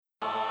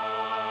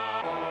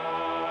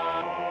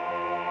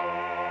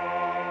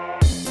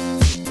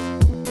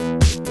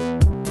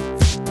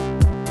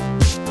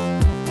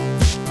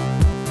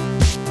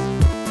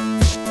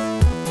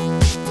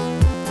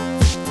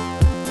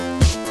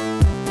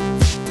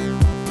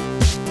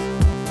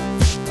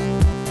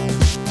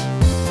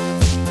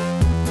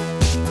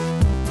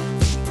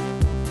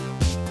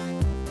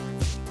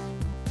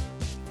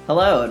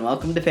Hello and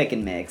welcome to Pick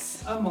and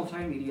Mix, A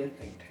multimedia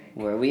think tank.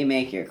 where we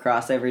make your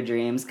crossover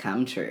dreams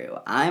come true.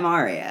 I'm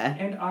Aria.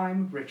 And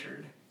I'm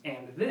Richard.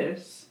 And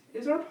this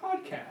is our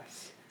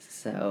podcast.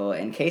 So,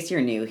 in case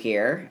you're new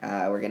here,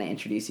 we're going to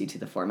introduce you to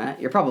the format.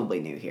 You're probably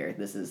new here.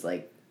 This is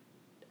like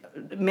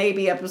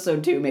maybe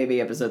episode 2, maybe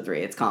episode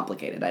 3. It's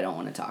complicated. I don't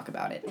want to talk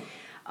about it.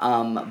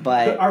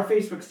 But Our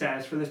Facebook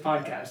status for this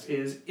podcast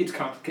is It's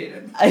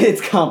Complicated.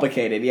 It's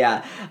complicated,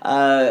 yeah.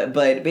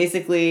 But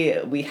basically,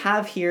 we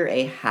have here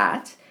a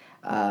hat.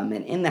 And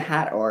in the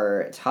hat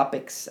are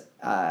topics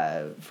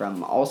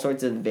from all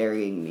sorts of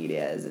varying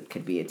medias. It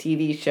could be a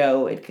TV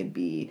show, it could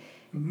be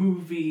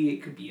Movie,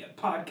 it could be a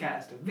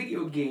podcast, a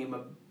video game,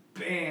 a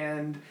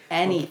band,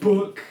 Anything. a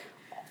book,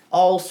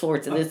 all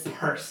sorts of a this.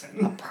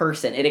 person. A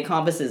person. It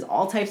encompasses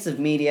all types of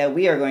media.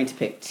 We are going to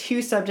pick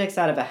 2 subjects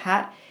out of a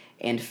hat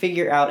and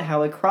figure out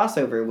how a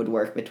crossover would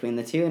work between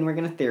the 2, and we're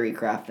going to theory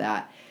craft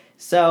that.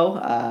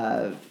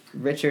 So,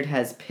 Richard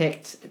has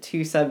picked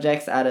 2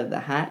 subjects out of the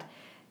hat.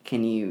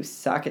 Can you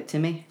sock it to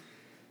me?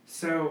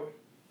 So,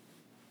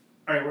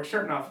 alright, we're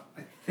starting off,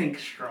 I think,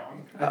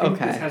 strong. I think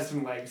Okay. this has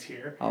some legs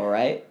here. All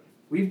right.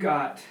 We've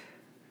got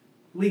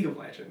League of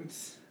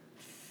Legends,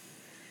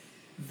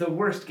 the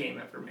worst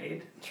game ever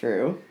made,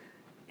 True.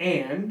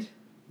 and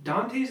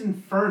Dante's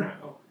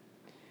Inferno.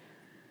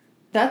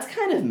 That's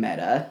kind of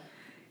meta,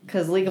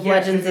 because League of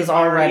Yes, Legends it's is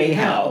already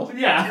hell.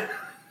 Yeah,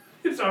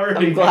 it's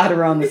already I'm glad hell.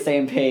 we're on the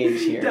same page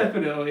here.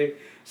 Definitely.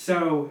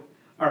 So,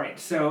 alright,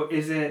 so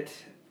is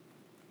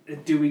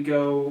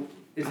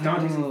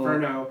Dante's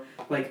Inferno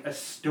like a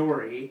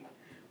story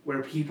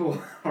where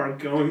people are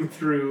going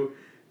through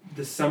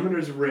the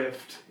Summoner's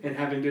Rift and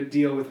having to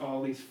deal with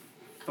all these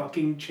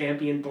fucking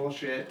champion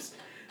bullshits?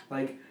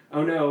 Like,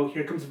 oh no,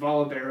 here comes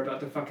Volibear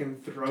about to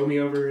fucking throw me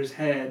over his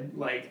head.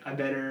 Like, I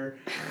better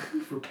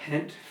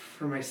repent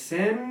for my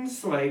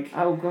sins? Like...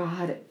 Oh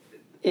god.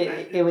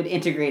 It would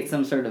integrate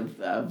some sort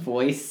of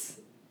voice.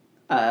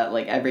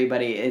 Like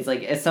everybody is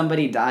like, if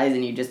somebody dies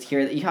and you just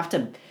hear that, you have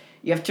to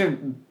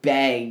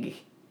beg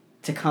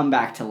to come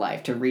back to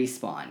life, to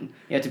respawn.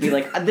 You have to be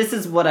like, this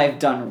is what I've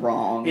done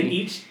wrong. And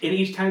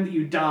each time that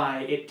you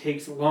die, it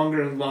takes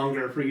longer and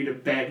longer for you to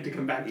beg to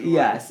come back to life.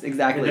 Yes,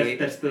 exactly.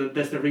 And that's the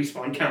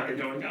respawn counter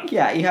going up.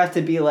 Yeah, you have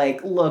to be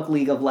like, look,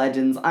 League of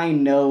Legends, I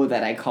know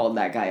that I called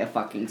that guy a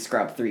fucking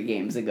scrub 3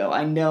 games ago.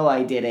 I know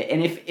I did it.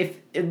 And if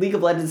League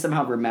of Legends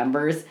somehow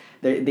remembers,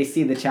 they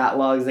see the chat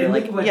logs, they're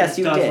like, yes,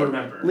 you did.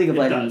 Remember. League of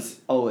Legends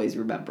always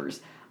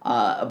remembers.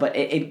 But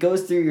it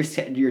goes through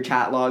your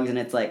chat logs and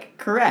it's like,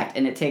 correct.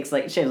 And it shaves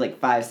like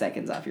 5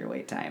 seconds off your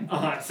wait time.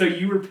 So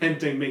you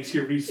repenting makes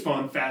your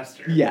respawn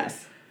faster.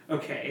 Yes.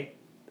 Okay.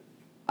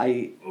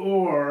 Wait,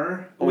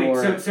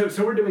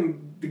 so we're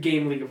doing the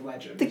game League of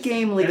Legends. The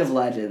game League of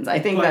Legends. I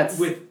think but that's...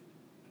 with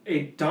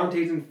a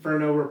Dante's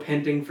Inferno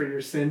repenting for your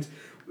sins.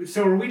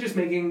 So are we just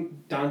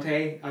making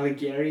Dante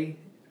Alighieri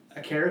a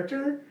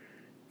character?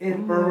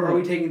 Or are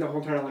we taking the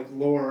whole entire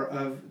lore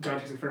of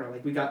Dante's Inferno?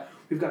 Like we've got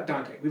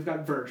Dante, we've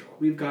got Virgil,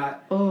 we've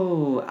got...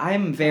 Oh,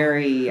 I'm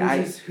very...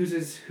 Who's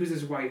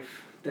his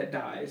wife that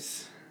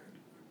dies?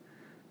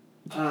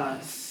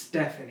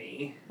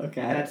 Stephanie.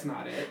 Okay. That's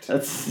not it.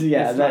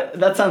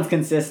 That sounds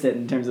consistent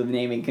in terms of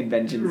naming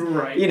conventions.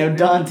 Right.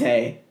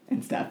 Dante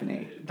and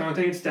Stephanie.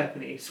 Dante and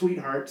Stephanie,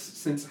 sweethearts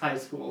since high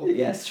school.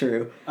 Yes,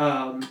 true.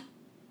 But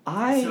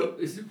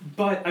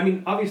I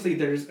mean, obviously,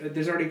 there's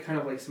already kind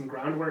of some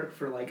groundwork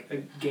for a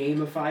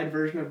gamified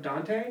version of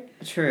Dante.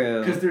 True.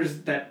 Because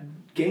there's that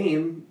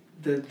game,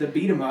 the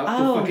beat 'em up,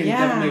 Oh, the fucking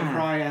yeah. Devil May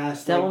Cry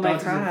ass, Devil May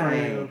Dante's Cry.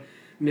 Inferno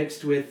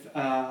mixed with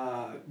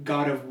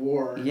God of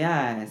War.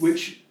 Yes.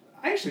 Which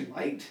I actually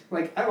liked.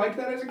 I liked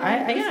that as a game.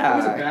 It yeah.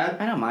 wasn't bad.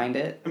 I don't mind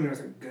it. I mean, it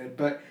wasn't good,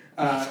 but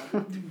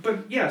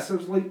yeah, so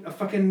it's a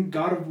fucking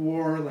God of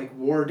War,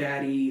 War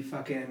Daddy,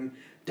 fucking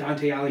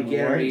Dante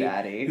Alighieri, War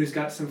Daddy. who's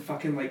got some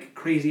fucking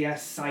crazy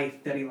ass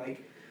scythe that he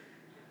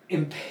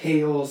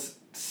impales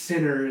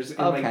sinners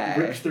and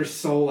rips their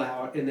soul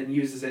out and then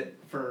uses it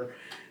for.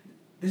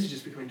 This is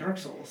just becoming Dark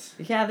Souls.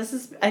 Yeah, this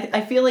is.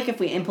 I feel like if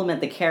we implement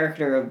the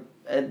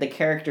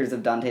characters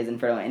of Dante's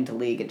Inferno into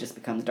League, it just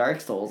becomes Dark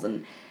Souls,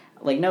 and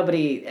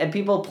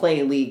people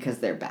play League because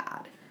they're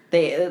bad.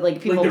 They're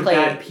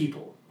bad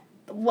people.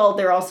 Well,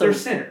 they're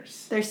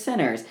sinners. They're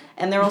sinners,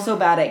 and they're also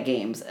bad at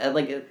games.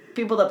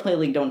 People that play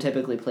League don't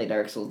typically play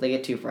Dark Souls. They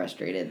get too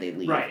frustrated. They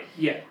leave. Right.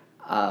 Yeah.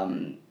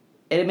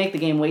 It'd make the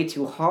game way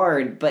too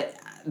hard, but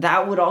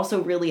that would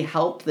also really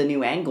help the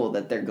new angle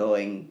that they're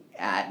going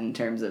at in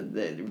terms of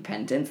the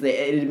repentance.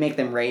 It'd make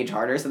them rage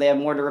harder, so they have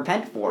more to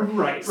repent for.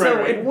 Right.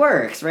 So it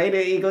works, right?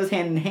 It goes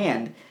hand in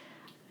hand.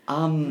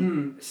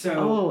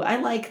 So. I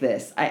like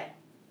this. I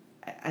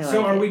like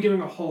so are it. we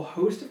doing a whole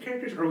host of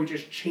characters, or are we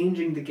just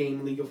changing the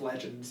game League of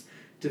Legends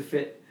to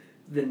fit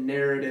the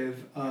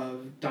narrative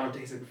of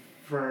Dante's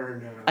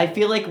Inferno? I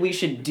feel like we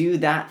should do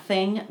that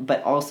thing,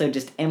 but also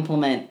just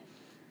implement.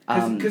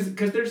 Because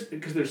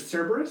there's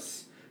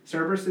Cerberus.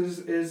 Cerberus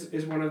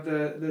is one of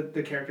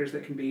the characters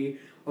that can be,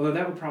 although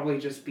that would probably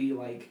just be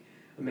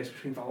a mix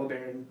between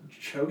Volibear and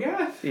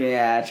Cho'Gath.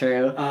 Yeah,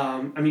 true.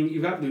 I mean,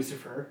 you've got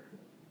Lucifer.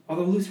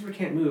 Although Lucifer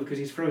can't move because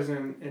he's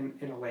frozen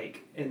in a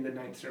lake in the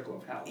ninth circle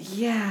of hell.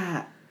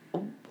 Yeah.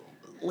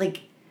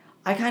 Like,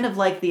 I kind of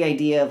like the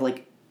idea of,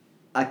 like,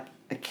 a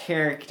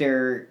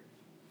character,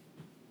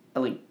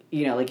 like,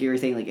 you know, like you were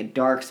saying, like a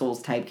Dark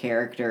Souls type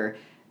character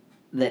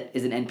that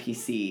is an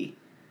NPC.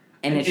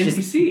 And it's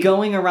NPC? just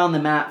going around the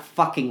map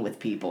fucking with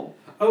people.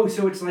 Oh,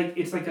 so it's like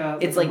a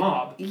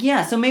mob.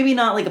 Yeah, so maybe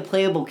not like a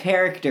playable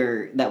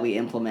character that we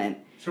implement.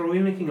 So are we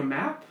making a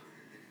map?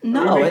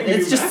 No,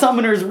 it's just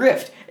Summoner's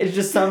Rift. It's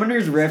just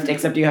Summoner's Rift,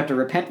 except you have to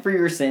repent for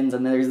your sins,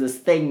 and there's this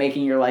thing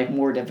making your life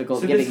more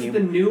difficult. So this is the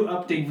new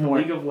update for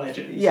League of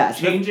Legends. Yes.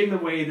 Changing the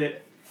way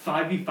that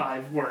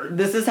 5v5 works.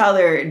 This is how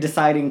they're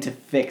deciding to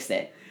fix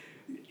it.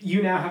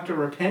 You now have to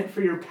repent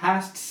for your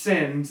past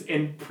sins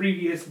in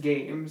previous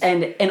games.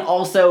 And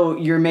also,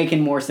 you're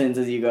making more sins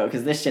as you go,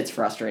 because this shit's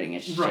frustrating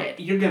as shit. Right,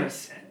 you're gonna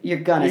sin. You're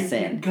gonna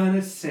sin. You're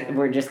gonna sin.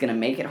 We're just gonna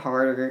make it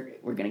harder.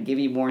 We're gonna give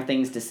you more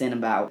things to sin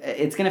about.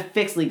 It's gonna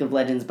fix League of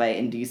Legends by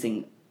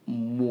inducing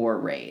more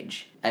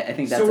rage. I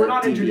think that's so we're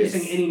not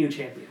introducing any new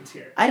champions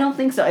here. I don't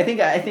think so. I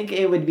think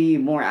it would be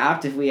more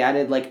apt if we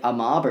added like a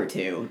mob or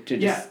two to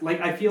just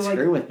I feel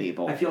screw with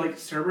people. I feel like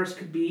Cerberus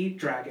could be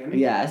dragon.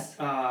 Yes.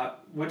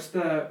 What's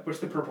the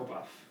purple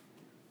buff?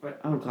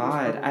 Oh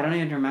God, I don't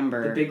even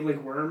remember. The big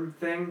like worm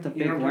thing. The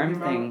big worm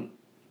thing.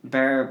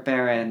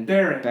 Baron.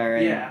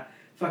 Yeah.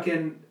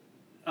 Fucking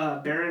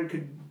Baron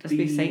could just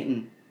be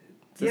Satan.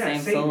 It's the same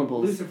Satan,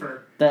 syllables.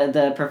 Lucifer.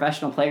 The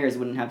professional players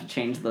wouldn't have to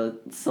change the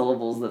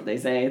syllables that they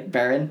say.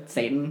 Baron,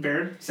 Satan.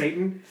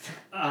 Same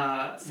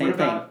what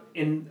about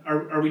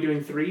are we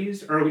doing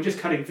threes or are we just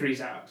cutting threes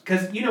out?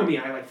 Because you know me,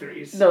 I like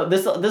threes. No,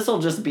 this will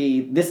just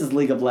be this is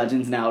League of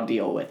Legends now.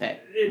 Deal with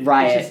it.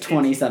 Riot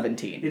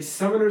 2017. It's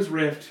Summoner's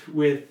Rift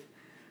with,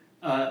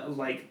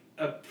 like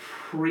a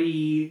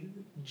pre-Jesus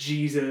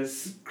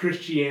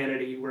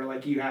Christianity where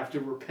like you have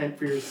to repent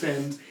for your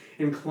sins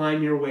and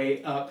climb your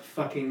way up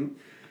fucking.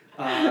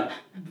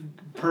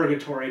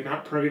 Purgatory,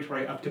 not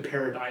purgatory, up to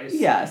paradise.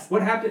 Yes.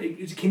 What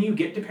happened? Can you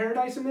get to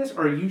paradise in this,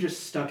 or are you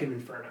just stuck in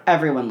Inferno?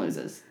 Everyone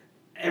loses.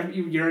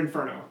 You're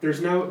Inferno.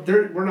 There's no.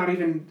 We're not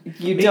even.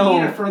 You maybe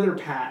don't. in a further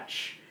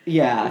patch.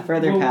 Yeah,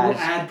 further patch.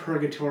 We'll add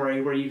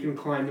purgatory where you can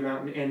climb the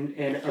mountain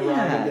and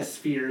arrive in the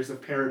spheres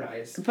of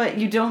paradise. But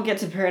you don't get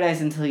to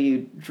paradise until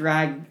you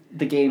drag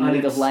the game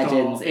League of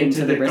Legends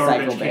into the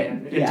recycle recycle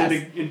bin.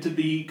 Into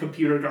the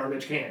computer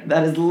garbage can.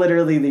 That is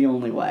literally the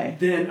only way.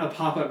 Then a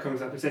pop-up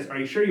comes up and says, "Are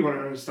you sure you want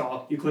to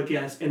uninstall?" You click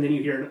yes, and then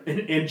you hear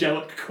an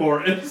angelic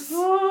chorus.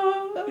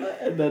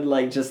 And then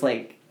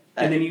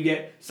and then you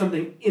get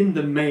something in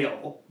the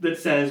mail that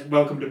says,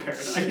 "Welcome to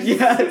paradise."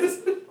 Yes.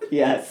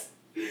 Yes.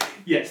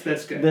 Yes,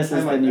 that's good. This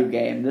is the new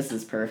game. This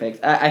is perfect.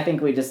 I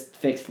think we just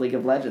fixed League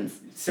of Legends.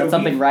 So that's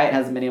something Riot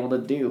hasn't been able to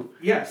do.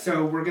 Yeah,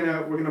 so we're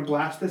gonna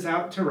blast this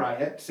out to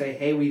Riot. Say,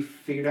 hey, we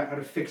figured out how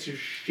to fix your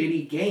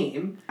shitty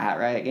game. At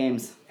Riot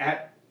Games.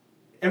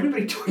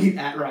 Everybody tweet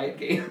at Riot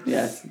Games.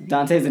 Yes,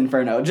 Dante's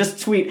Inferno.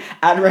 Just tweet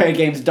at Riot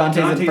Games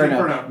Dante's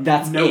Inferno.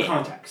 That's no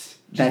context.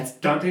 That's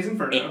Dante's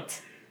Inferno.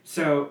 It.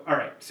 So all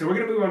right, so we're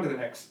gonna move on to the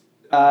next.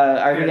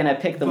 Are we gonna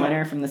pick the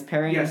winner from this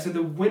pairing? Yeah. So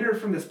the winner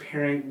from this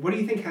pairing, what do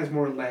you think has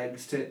more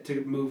legs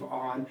to move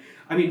on?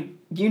 I mean,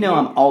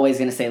 I'm always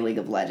gonna say League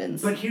of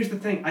Legends. But here's the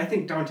thing: I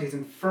think Dante's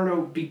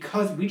Inferno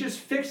because we just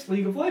fixed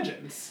League of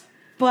Legends.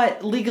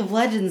 But League of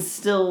Legends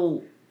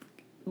can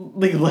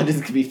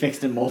be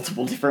fixed in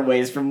multiple different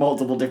ways from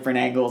multiple different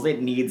angles.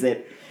 It needs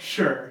it.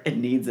 Sure. It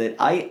needs it.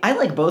 I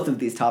like both of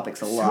these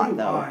topics a lot,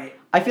 though.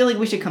 I feel like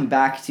we should come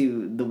back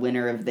to the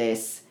winner of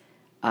this.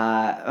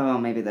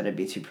 Maybe that'd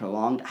be too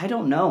prolonged. I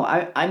don't know.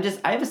 I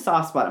have a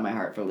soft spot in my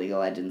heart for League of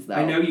Legends, though.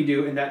 I know you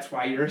do, and that's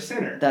why you're a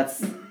sinner.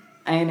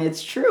 And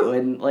it's true,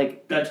 and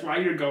like... That's why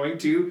you're going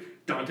to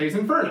Dante's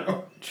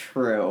Inferno.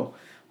 True.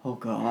 Oh,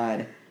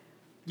 God.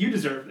 You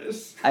deserve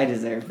this. I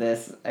deserve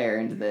this. I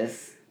earned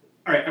this.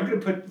 Alright, I'm gonna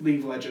put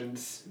League of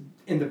Legends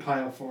in the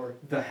pile for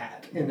the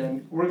hat, and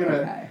then we're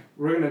gonna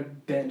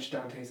bench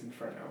Dante's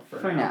Inferno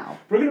for now.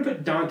 We're gonna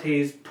put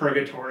Dante's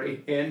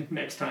Purgatory in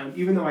next time,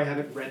 even though I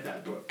haven't read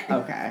that book.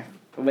 Okay,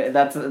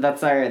 that's on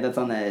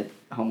the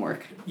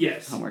homework.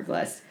 Yes, homework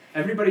list.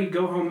 Everybody,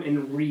 go home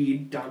and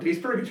read Dante's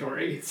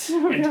Purgatory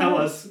and tell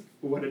us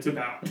what it's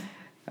about.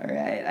 All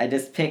right, I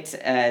just picked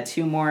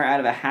two more out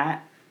of a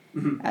hat.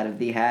 Out of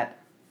the hat.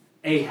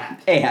 A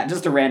hat. A hat.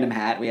 Just a random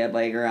hat we had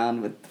laying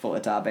around with full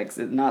of topics.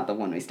 Not the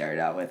one we started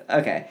out with.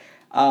 Okay.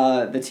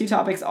 The two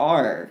topics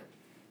are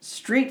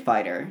Street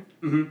Fighter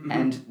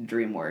and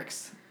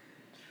DreamWorks.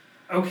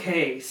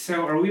 Okay,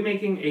 so are we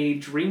making a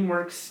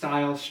DreamWorks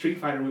style Street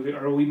Fighter movie,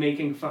 or are we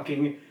making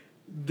fucking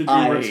the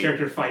DreamWorks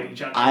character fight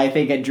each other? I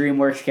think a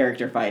DreamWorks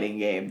character fighting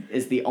game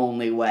is the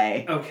only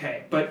way.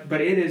 Okay, but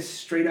it is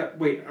straight up...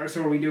 Wait,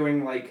 so are we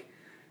doing like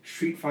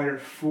Street Fighter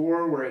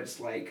 4 where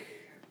it's like...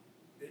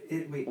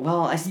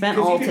 Well, I spent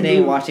all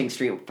today watching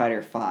Street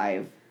Fighter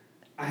 5.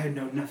 I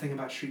know nothing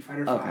about Street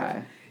Fighter 5.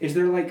 Okay. Is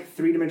there like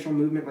three-dimensional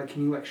movement? Like,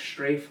 can you like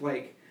strafe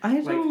like...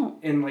 I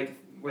don't... And like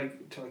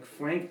to like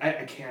flank?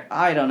 I can't.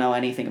 I don't know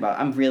anything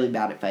about... I'm really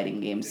bad at fighting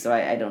games, so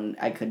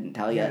I couldn't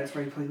tell you. Yeah, that's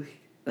why you play League.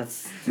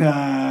 That's...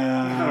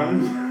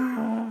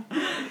 Um,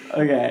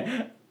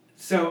 okay.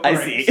 So, I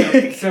alright,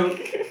 see.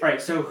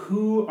 so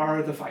who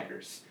are the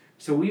fighters?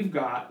 So we've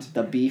got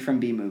The B from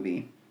B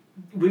movie.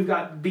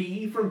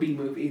 B from B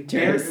movie.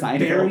 Jerry Seinfeld.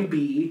 Barry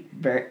B.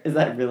 Is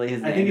that really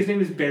his name? I think his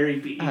name is Barry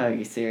B. Oh, are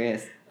you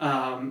serious?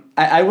 Um,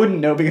 I wouldn't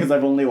know because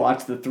I've only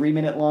watched the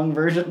 3-minute long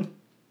version.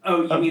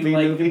 oh, you mean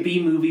B-movie? like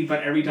B movie,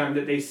 but every time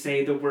that they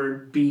say the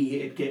word B,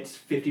 it gets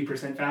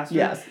 50% faster?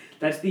 Yes.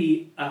 That's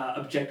the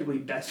objectively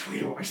best way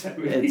to watch that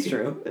movie. It's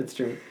true. It's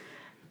true.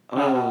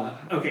 Oh.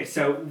 Okay,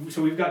 so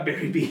we've got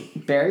Barry B.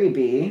 Barry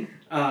B.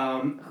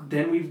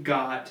 Then we've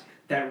got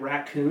that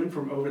raccoon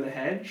from Over the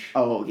Hedge.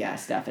 Oh,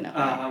 yes,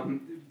 definitely.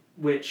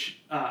 Which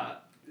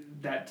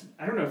that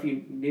I don't know if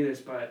you knew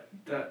this, but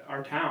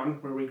our town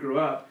where we grew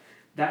up,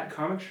 that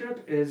comic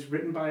strip is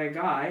written by a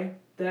guy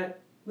that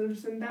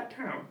lives in that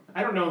town.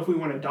 I don't know if we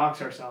want to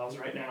dox ourselves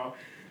right now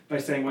by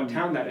saying what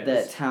town that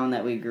is. The town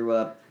that we grew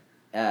up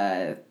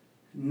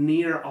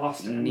near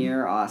Austin.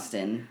 near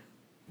Austin.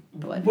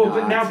 But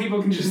but now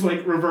people can just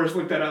like reverse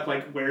look that up.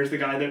 Like, where's the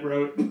guy that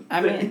wrote? I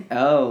mean,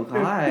 oh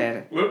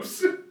god.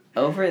 Whoops.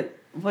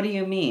 What do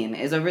you mean?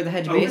 Is Over the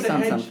Hedge Over based the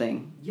on Hedge-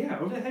 something? Yeah,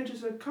 Over the Hedge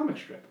is a comic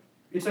strip.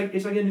 It's like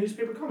a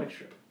newspaper comic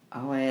strip.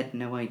 Oh, I had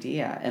no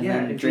idea. And Yeah,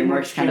 then and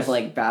DreamWorks kind of just-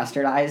 like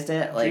bastardized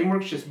it. Like,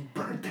 DreamWorks just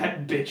burnt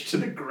that bitch to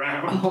the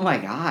ground. oh my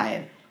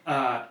god.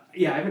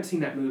 Yeah, I haven't seen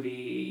that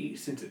movie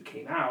since it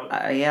came out.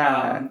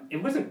 Yeah.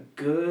 It wasn't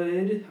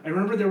good. I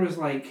remember there was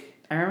like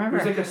I there remember.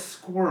 was like a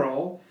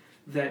squirrel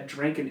that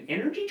drank an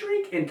energy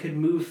drink and could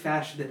move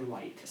faster than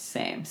light.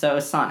 Same. So it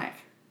was Sonic.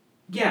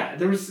 Yeah,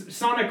 there was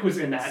Sonic was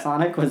in that.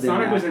 Sonic was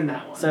Sonic in that. was in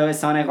that one. So is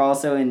Sonic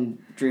also in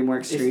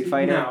DreamWorks Street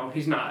Fighter? No,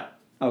 he's not.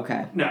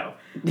 Okay. No.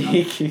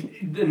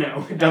 Don't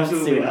No,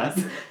 absolutely sue not.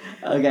 us.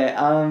 Okay.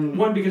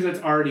 One, because it's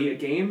already a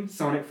game,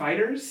 Sonic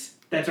Fighters.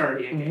 That's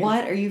already a game.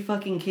 What? Are you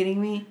fucking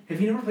kidding me?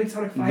 Have you never played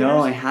Sonic Fighters? No,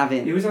 I It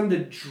haven't. was on the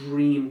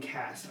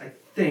Dreamcast, I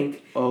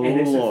think. Oh, and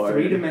it's Lord. a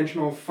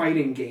 3-dimensional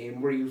fighting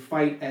game where you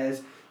fight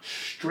as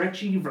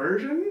stretchy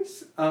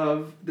versions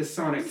of the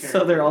Sonic characters.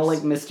 So they're all like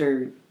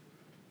Mr.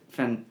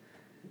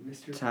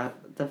 Mr.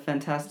 The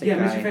Fantastic Yeah,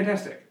 guy. Mr.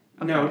 Fantastic.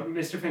 Okay. No,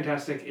 Mr.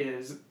 Fantastic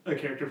is a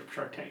character from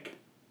Shark Tank.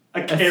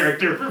 A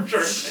character from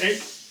Shark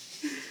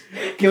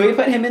Tank. Can we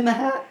put him in the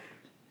hat?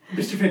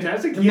 Mr.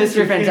 Fantastic? Yes,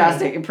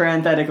 Mr. you can.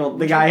 Parenthetical,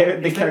 the guy, the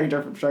Is that-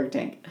 character from Shark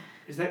Tank.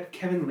 Is that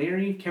Kevin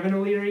Leary? Kevin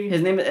O'Leary?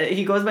 His name,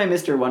 he goes by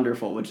Mr.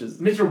 Wonderful, which is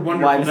Mr. Wonderful,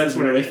 why this that's is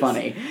what really it is.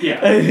 funny.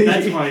 Yeah,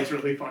 that's why it's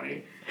really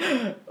funny.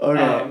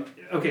 Okay.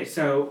 Okay,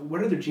 so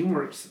what other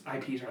DreamWorks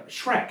IPs are there?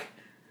 Shrek.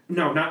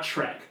 No, not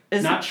Shrek.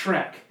 Is- not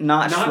Shrek.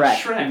 Not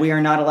Shrek. We are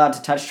not allowed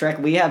to touch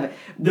Shrek.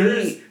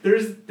 There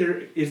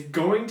is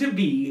going to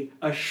be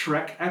a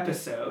Shrek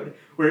episode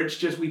where it's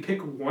just we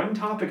pick one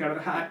topic out of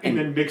the hat and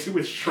then mix it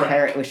with Shrek.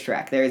 pair it with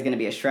Shrek. There is going to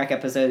be a Shrek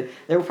episode.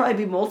 There will probably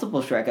be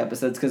multiple Shrek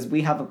episodes because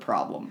we have a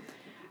problem.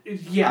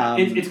 Yeah,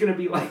 it's going to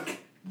be like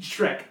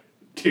Shrek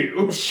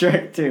 2.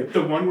 Shrek 2.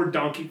 The one where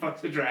Donkey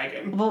fucks a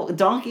dragon. Well,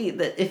 Donkey,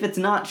 if it's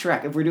not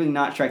Shrek, if we're doing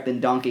not Shrek,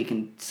 then Donkey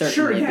can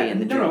certainly be in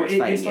the DreamWorks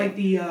fighting it's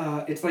game.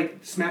 like it's like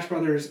Smash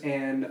Brothers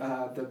and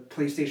the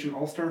PlayStation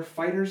All-Star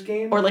Fighters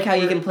game. Or like how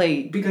you can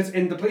play... Because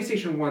in the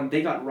PlayStation 1,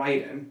 they got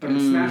Raiden, but in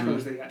Smash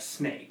Brothers, they got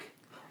Snake.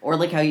 Or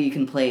like how you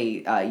can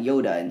play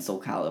Yoda in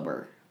Soul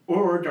Calibur.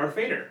 Or Darth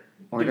Vader.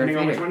 Or depending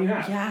Darth on Vader. which one you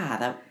have. Yeah,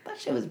 that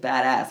shit was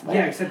badass.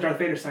 Yeah, except Darth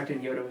Vader sucked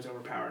in Yoda was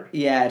overpowered.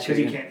 Yeah, Because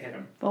you true. can't hit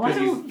him. But why 'Cause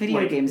don't he's, video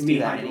like, games do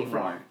that knee-high to a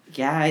frog. anymore?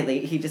 Yeah,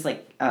 he just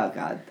like... Oh,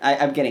 God.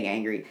 I'm getting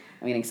angry.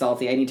 I'm getting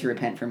salty. I need to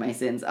repent for my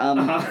sins.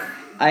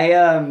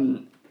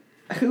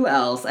 Who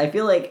else? I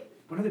feel like...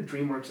 What other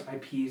DreamWorks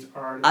IPs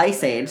are there?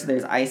 Ice Age.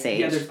 There's Ice Age.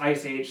 Yeah, there's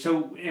Ice Age.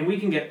 So, and we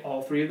can get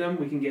all three of them.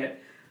 We can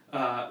get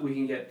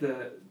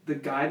the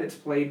guy that's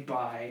played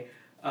by,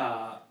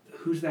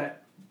 who's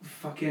that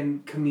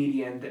fucking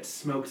comedian that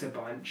smokes a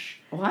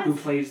bunch? What? Who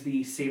plays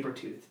the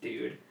Sabretooth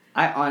dude?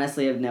 I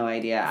honestly have no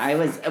idea.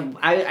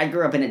 I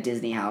grew up in a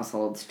Disney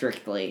household,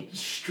 strictly.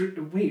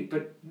 Wait,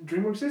 but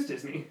DreamWorks is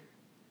Disney.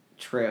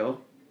 True.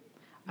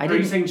 Are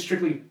you saying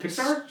strictly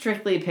Pixar?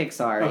 Strictly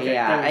Pixar, Okay,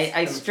 yeah. that I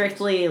makes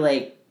strictly,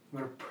 like...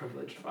 What a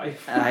privileged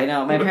life. I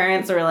know. My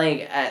parents were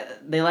like...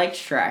 they liked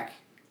Shrek.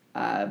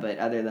 But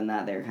other than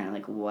that, they're kind of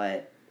like,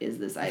 what is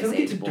this I Ice feel like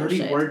Age it's a bullshit?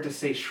 dirty word to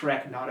say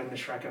Shrek not in the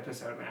Shrek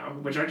episode now,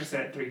 which I just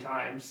said it 3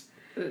 times.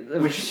 Shall we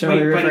but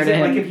refer is to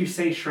it like him? if you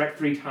say Shrek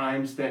 3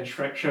 times, then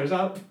Shrek shows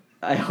up?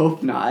 I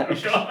hope not. Oh,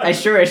 God. I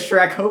sure as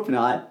Shrek hope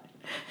not.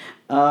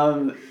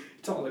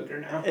 It's all over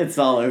now. It's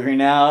all over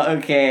now.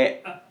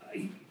 Okay.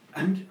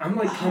 I'm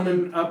like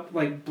coming up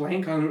like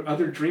blank on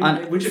other Dream,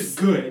 which is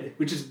good.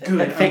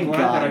 Thank I'm glad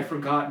God. that I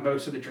forgot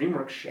most of the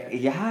DreamWorks shit.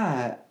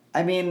 Yeah.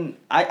 I mean,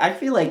 I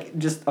feel like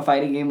just a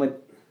fighting game with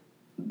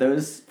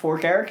those 4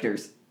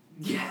 characters.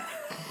 Yeah.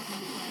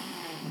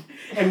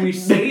 And we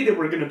say that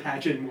we're gonna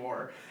patch in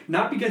more,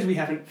 not because we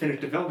haven't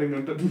finished developing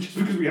them, but just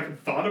because we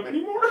haven't thought of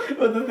any more.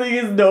 But the thing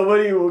is,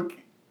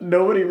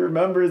 nobody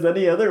remembers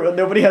any other one.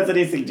 Nobody has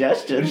any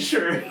suggestions.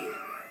 Sure.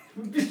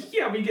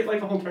 Yeah, we get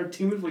like a whole entire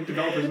team of like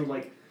developers and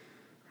like,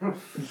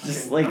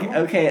 Just like,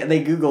 okay,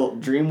 they Google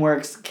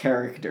DreamWorks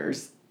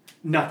characters.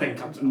 Nothing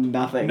comes up.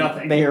 Nothing.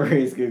 Nothing. They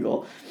erase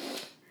Google.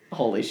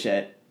 Holy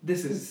shit.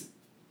 This is...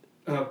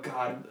 Oh,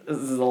 God. This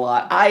is a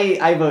lot.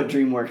 I vote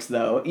DreamWorks,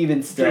 though,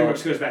 even still.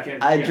 DreamWorks goes back in.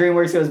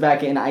 DreamWorks goes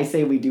back in. I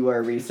say we do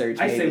our research,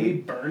 I say we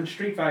burn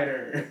Street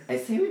Fighter. I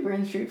say we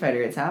burn Street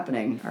Fighter. It's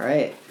happening. All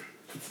right.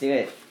 Let's do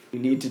it. We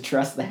need to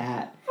trust the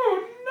hat.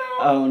 Oh,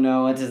 no. Oh,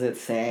 no. What does it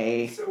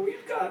say? So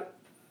we've got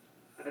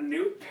a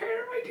new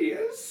pair of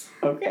ideas.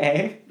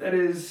 Okay. That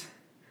is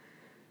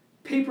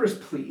Papers,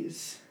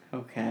 Please.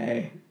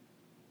 Okay.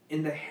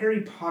 In the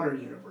Harry Potter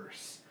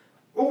universe.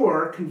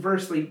 Or,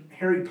 conversely,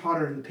 Harry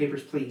Potter in the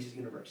Papers, Please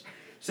universe.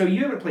 So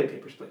you haven't played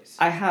Papers, Please.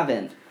 I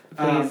haven't.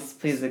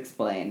 Please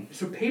explain.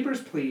 So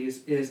Papers,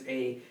 Please is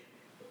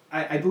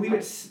I believe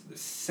it's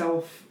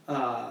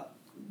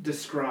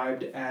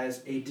self-described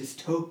as a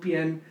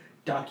dystopian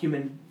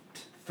document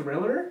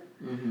thriller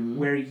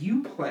where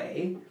you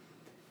play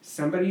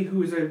somebody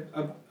who is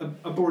a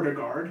border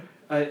guard,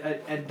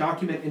 a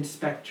document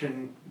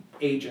inspection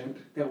agent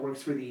that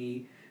works for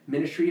the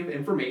Ministry of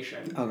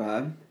Information. Oh,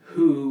 God.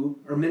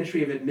 Or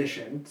Ministry of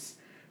Admissions,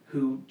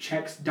 who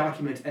checks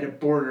documents at a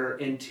border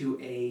into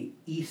a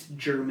East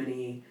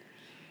Germany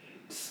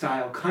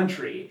style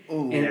country.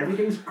 Ooh. And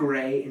everything's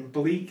gray and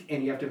bleak,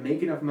 and you have to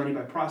make enough money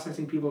by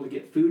processing people to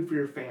get food for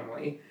your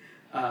family.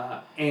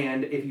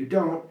 And if you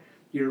don't,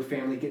 your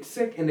family gets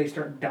sick and they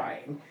start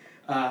dying.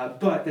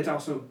 But that's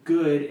also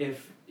good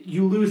if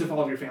you lose if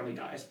all of your family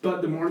dies.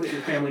 But the more that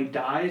your family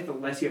dies, the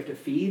less you have to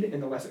feed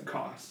and the less it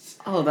costs.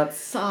 Oh, that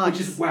sucks.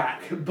 Which is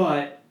whack,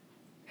 but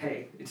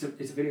hey, it's a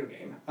video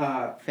game.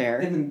 Fair.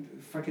 And then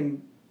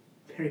fucking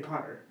Harry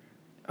Potter.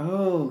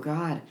 Oh,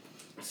 God.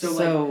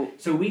 So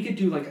we could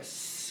do like a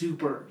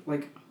super,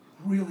 like,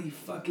 really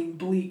fucking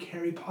bleak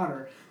Harry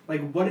Potter.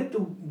 Like, what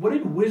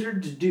did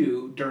wizards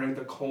do during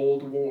the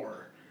Cold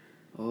War?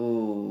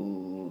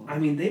 Oh. I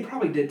mean, they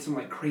probably did some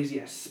like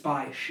crazy ass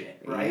spy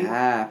shit, right?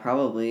 Yeah,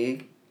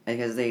 probably.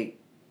 Because the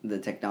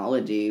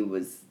technology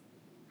was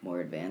more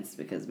advanced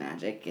because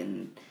magic,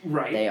 and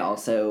right. They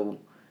also,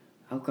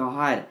 oh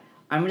God,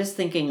 I'm just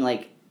thinking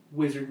like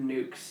wizard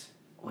nukes.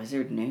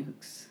 Wizard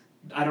nukes.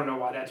 I don't know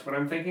why that's what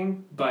I'm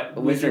thinking, but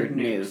Wizard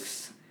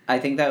nukes. I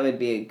think that would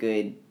be a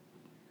good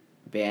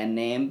band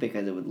name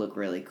because it would look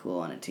really cool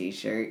on a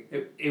T-shirt.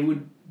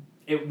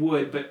 It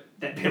would, but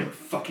that band would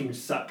fucking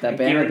suck. That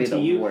band would be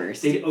the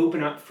worst. They'd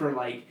open up for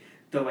like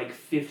the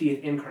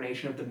 50th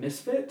incarnation of the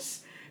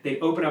Misfits. They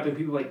open up and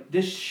people are like,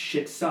 this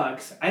shit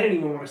sucks. I didn't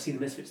even want to see the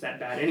Misfits that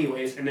bad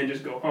anyways, and then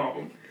just go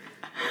home.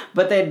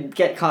 But they'd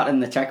get caught in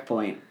the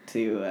checkpoint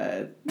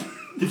to...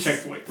 the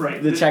checkpoint,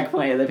 right. The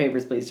checkpoint, the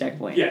Papers, Please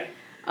checkpoint. Yeah.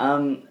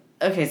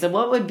 Okay, so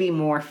what would be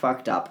more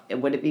fucked up?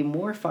 Would it be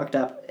more fucked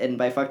up, and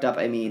by fucked up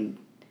I mean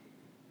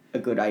a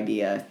good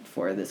idea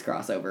for this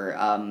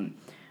crossover,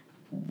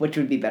 which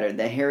would be better,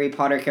 the Harry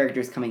Potter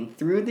characters coming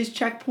through this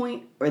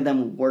checkpoint, or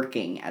them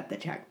working at the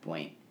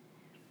checkpoint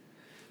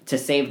to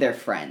save their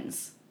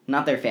friends?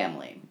 Not their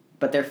family,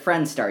 but their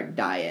friends start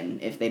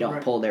dying if they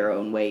don't pull their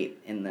own weight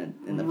in the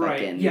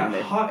fucking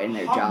in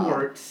their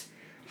job.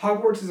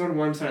 Hogwarts is on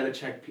one side of the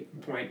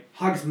checkpoint.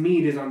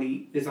 Hogsmeade is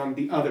on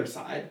the other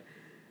side.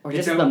 Or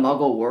just the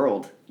Muggle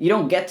world. You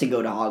don't get to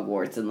go to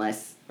Hogwarts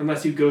unless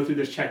you go through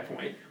this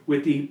checkpoint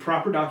with the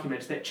proper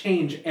documents that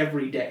change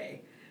every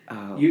day.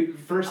 Oh.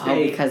 First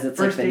day because it's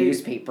like the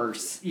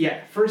newspapers.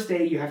 Yeah, first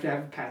day you have to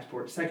have a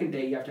passport. Second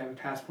day you have to have a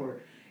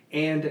passport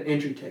and an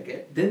entry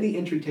ticket. Then the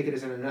entry ticket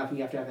isn't enough, and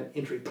you have to have an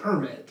entry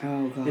permit.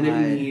 Oh, God. And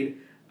then you need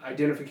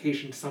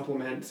identification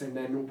supplements, and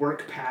then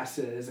work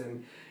passes,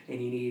 and you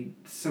need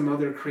some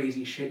other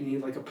crazy shit. You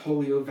need like a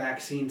polio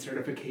vaccine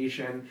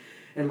certification,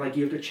 and like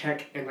you have to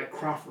check and like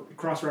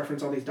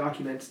cross-reference all these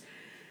documents.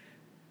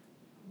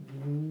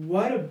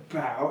 What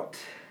about...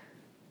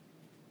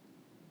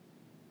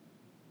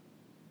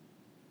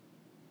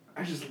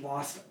 I just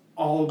lost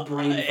all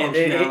brain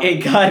functionality.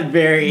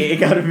 It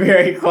got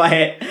very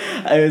quiet.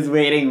 I was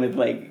waiting with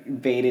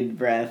like bated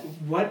breath.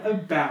 What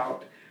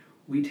about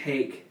we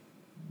take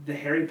the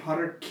Harry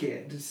Potter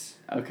kids?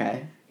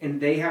 Okay.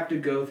 And they have to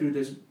go through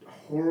this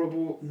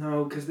horrible...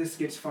 No, because this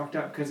gets fucked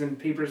up. Because in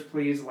Papers,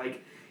 Please,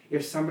 like,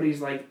 if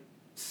somebody's like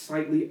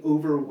slightly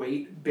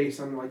overweight based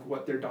on like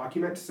what their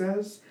document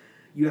says,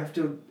 you have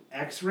to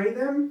X-ray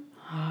them,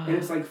 and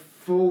it's like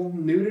full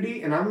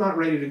nudity, and I'm not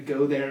ready to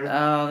go there.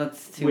 Oh,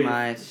 that's too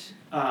much.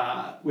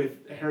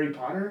 With Harry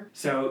Potter.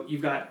 So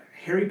you've got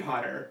Harry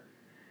Potter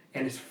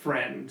and his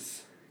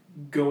friends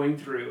going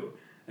through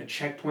a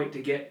checkpoint to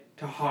get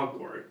to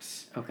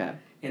Hogwarts. Okay.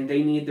 And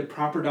they need the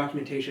proper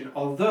documentation,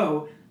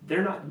 although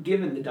they're not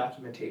given the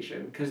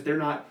documentation because they're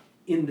not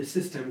in the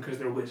system because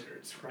they're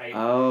wizards, right?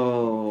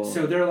 Oh.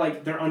 So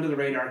they're under the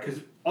radar because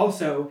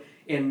also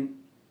in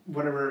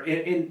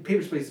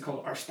Papers, Please is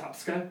called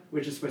Arstotzka,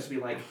 which is supposed to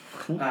be like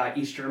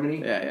East Germany,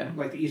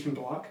 like the Eastern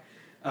Bloc.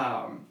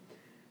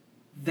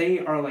 They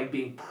are like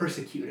being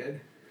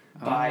persecuted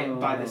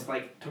by this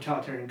like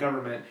totalitarian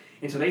government,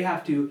 and so they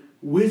have to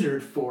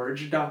wizard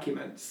forge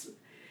documents.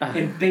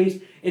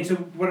 And so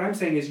what I'm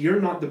saying is you're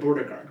not the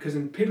border guard, because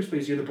in Papers,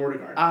 Please you're the border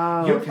guard.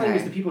 Oh, you're playing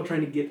as the people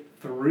trying to get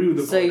through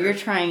the border. So you're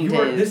trying to...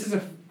 This is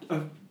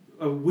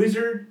a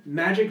wizard,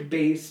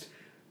 magic-based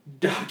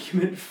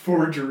document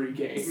forgery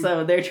game.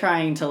 So they're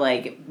trying to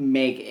like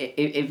make...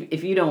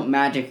 If you don't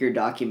magic your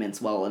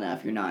documents well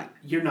enough, you're not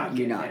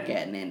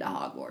getting into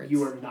Hogwarts.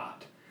 You are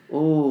not.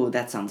 Oh,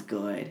 that sounds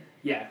good.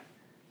 Yeah.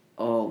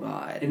 Oh,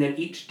 God. And then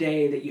each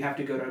day that you have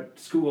to go to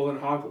school in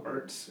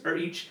Hogwarts, or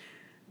each...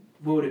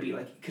 What would it be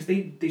like? Because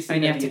they say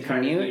you have to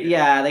commute? Year.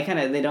 Yeah,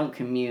 they don't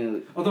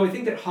commute. Although I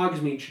think that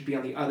Hogsmeade should be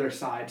on the other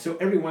side. So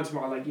every once in a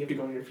while, like, you have to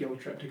go on your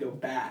field trip to go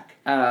back.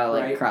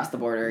 Like across the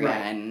border, right.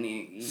 yeah.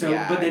 And, so,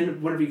 yeah. But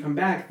then whenever you come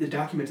back, the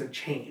documents have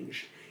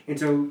changed. And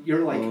so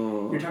you're like,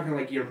 you're talking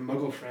like your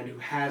muggle friend who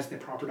has the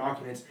proper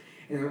documents.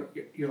 And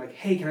you're like,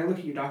 hey, can I look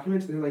at your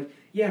documents? And they're like,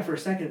 yeah, for a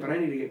second, but I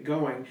need to get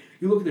going.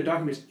 You look at the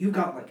documents, you've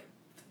got like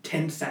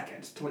 10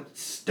 seconds to like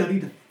study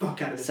the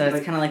fuck out of this. So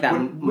it's kind of like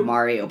that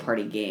Mario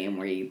Party game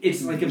where you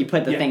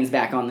put the things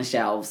back on the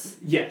shelves.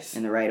 Yes.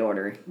 In the right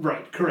order.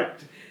 Right,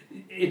 correct.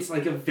 It's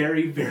like a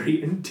very,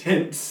 very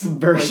intense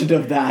version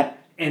of that.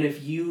 And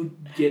if you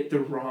get the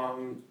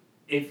wrong...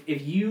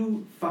 If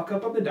you fuck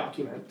up on the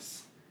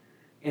documents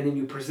and then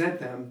you present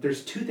them,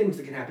 there's two things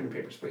that can happen in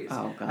Papers, Please.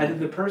 Oh, God. Either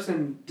the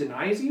person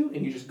denies you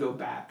and you just go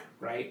back,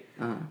 right?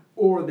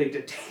 Or they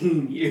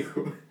detain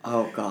you.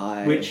 Oh,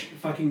 God. Which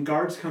fucking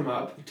guards come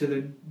up to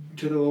the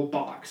little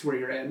box where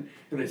you're in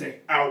and they say,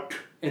 out.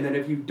 And then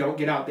if you don't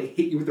get out, they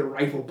hit you with a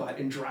rifle butt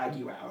and drag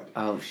you out.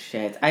 Oh,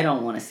 shit. I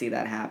don't want to see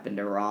that happen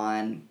to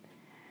Ron.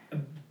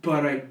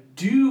 But I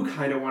do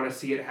kind of want to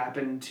see it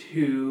happen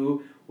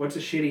to... What's a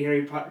shitty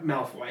Harry Potter?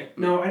 Malfoy.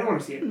 No, I don't want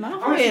to see it. I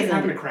want to see it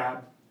happen to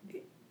Crabbe.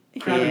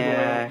 Crabbe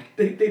and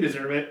Goyle. They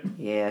deserve it.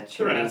 Yeah,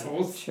 true. They're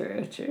assholes.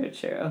 True.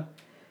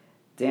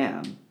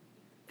 Damn.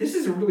 This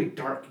is a really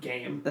dark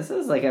game. This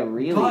is like a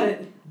really...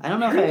 But I don't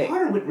know Harry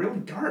Potter went really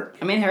dark.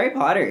 I mean, Harry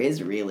Potter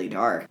is really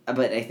dark.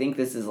 But I think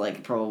this is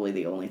like probably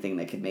the only thing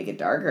that could make it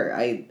darker.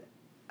 I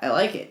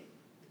like it.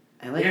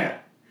 I like it.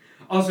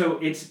 Also,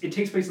 it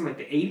takes place in like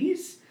the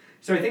 80s.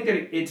 So I think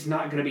that it's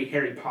not going to be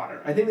Harry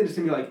Potter. I think that it's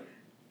going to be like...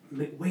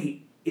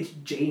 Wait, it's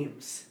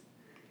James.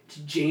 It's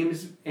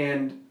James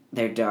and...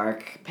 Their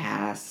dark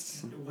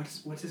past.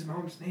 What's his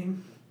mom's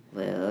name?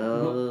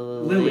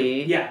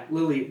 Lily. Yeah,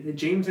 Lily.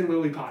 James and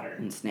Lily Potter.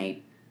 And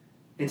Snape.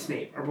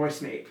 Our boy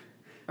Snape.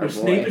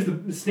 Snape is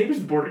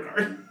the border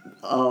guard.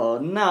 Oh,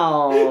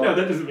 no. No,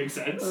 that doesn't make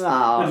sense.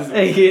 No.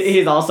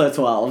 He's also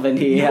 12, and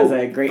he has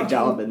a great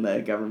job in the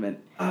government.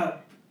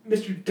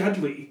 Mr.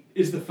 Dudley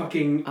is the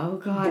fucking Oh,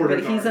 God, border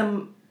but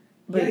guard.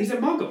 He's a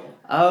muggle.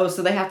 Oh,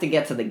 so they have to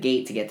get to the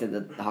gate to get to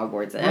the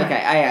Hogwarts. Right.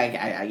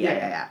 Okay,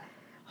 yeah.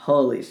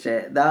 Holy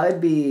shit, that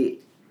would be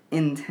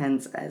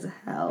intense as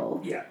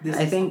hell. Yeah, this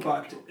is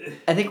fucked.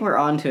 I think we're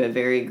on to a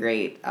very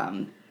great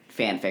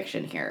fan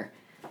fiction here.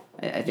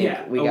 I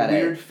think we got a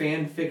weird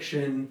fan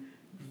fiction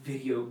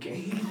video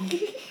game.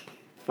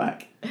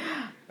 Fuck.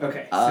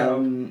 Okay,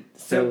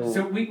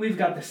 so we've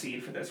got the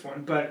seed for this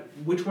one, but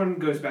which one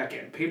goes back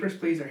in? Papers,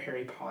 Please, or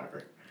Harry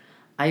Potter?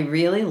 I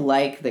really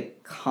like the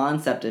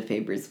concept of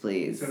Papers,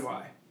 Please. So do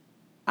I.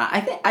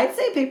 I'd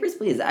say Papers,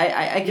 Please.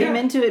 I came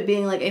into it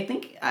being like, I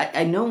think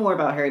I know more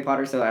about Harry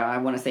Potter, so I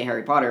want to say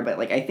Harry Potter, but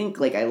like I think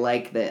like I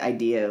like the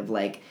idea of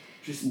like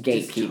just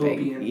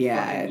gatekeeping.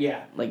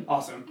 Yeah, like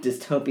awesome.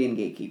 Dystopian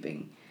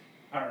gatekeeping.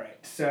 All right,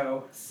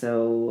 so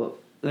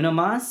Uno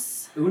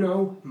Mas.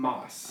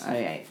 All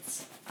right,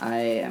 I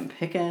am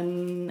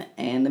picking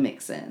and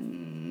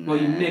mixing. Well,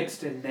 you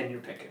mixed and then you're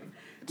picking.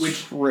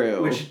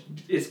 True. Which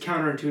is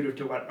counterintuitive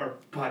to what our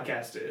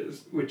podcast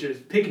is, which is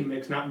pick and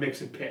mix, not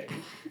mix and pick.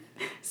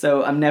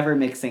 So I'm never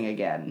mixing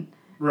again.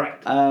 Right.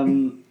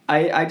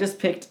 I just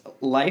picked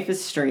Life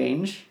is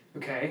Strange.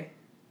 Okay.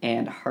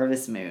 And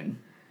Harvest Moon.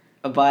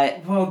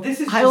 But this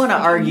is I want to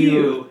argue.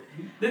 You.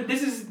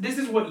 This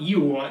is what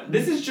you want.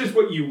 This is just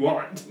what you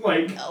want.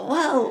 Like.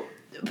 Well,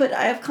 but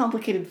I have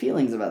complicated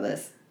feelings about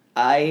this.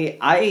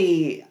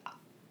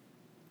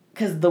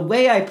 Because the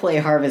way I play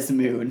Harvest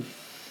Moon.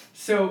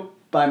 So.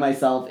 By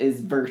myself is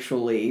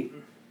virtually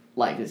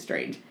Life is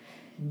Strange.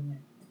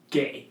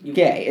 Gay.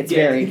 Gay. It's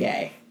very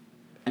gay.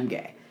 I'm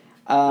gay.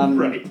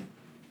 Right.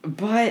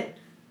 But...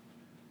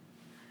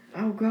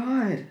 Oh,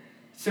 God.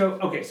 So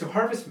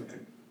Harvest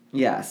Moon.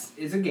 Yes.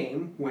 Is a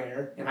game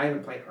where... And I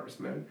haven't played Harvest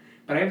Moon.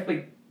 But I have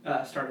played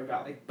Stardew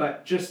Valley.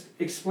 But just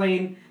give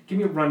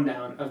me a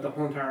rundown of the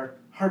whole entire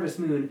Harvest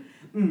Moon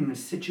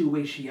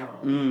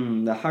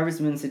situation. The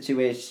Harvest Moon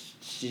situation...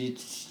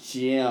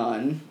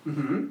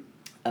 Mm-hmm.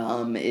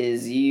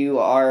 Is you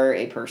are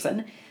a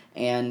person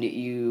and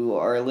you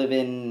are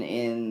living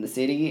in the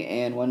city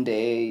and one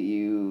day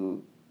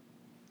you...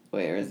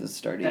 Where is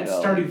this Stardew Valley? That's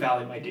Stardew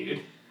Valley, my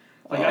dude.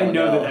 I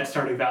know that's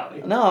Stardew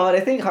Valley. No, but I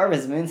think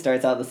Harvest Moon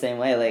starts out the same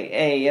way. Like,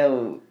 hey,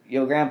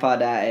 your grandpa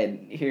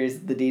died. Here's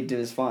the deed to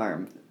his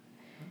farm.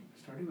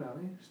 Stardew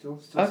Valley? Still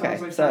okay,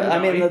 sounds like so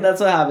Stardew Valley. That's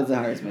what happens in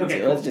Harvest Moon. Okay,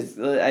 too. cool. Let's just...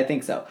 I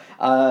think so.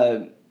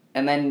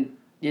 And then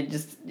you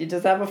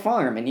just have a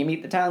farm and you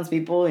meet the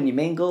townspeople and you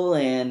mingle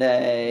and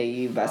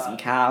you buy some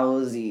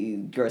cows, you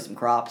grow some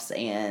crops,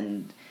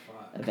 and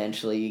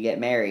eventually you get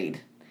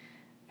married.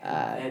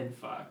 And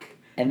fuck.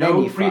 And no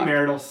then you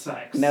premarital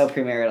sex. No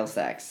premarital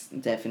sex.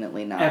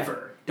 Definitely not.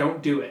 Ever.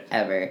 Don't do it.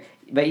 Ever.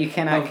 But you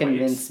cannot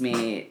convince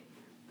me.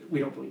 We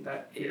don't believe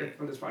that here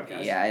on this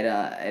podcast. Yeah, I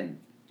don't.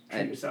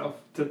 Treat yourself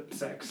to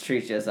sex.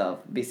 Treat yourself.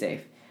 Be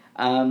safe.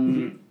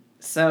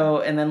 So,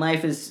 and then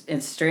Life is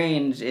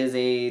Strange is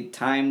a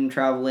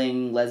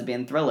time-traveling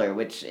lesbian thriller,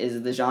 which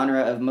is the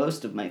genre of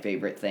most of my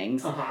favorite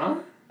things.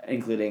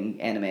 Including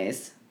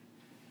animes,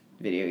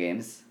 video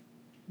games.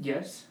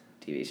 Yes.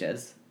 TV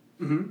shows.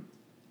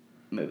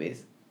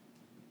 Movies.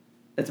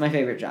 That's my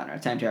favorite genre,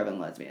 time-traveling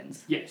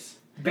lesbians. Yes.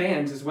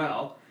 Bands as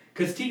well.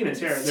 Because Tegan and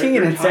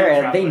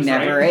Sarah, they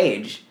never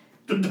age.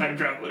 They're time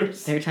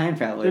travelers. They're time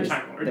travelers. They're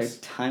time lords. They're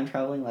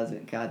time-traveling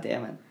lesbians. God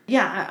damn it.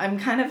 Yeah, I'm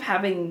kind of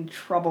having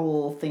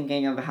trouble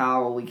thinking of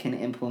how we can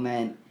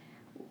implement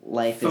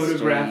Life is Strange.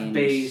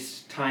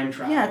 Photograph-based time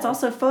travel. Yeah, it's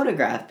also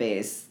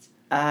photograph-based.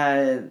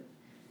 So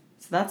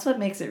that's what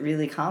makes it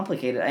really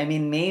complicated. I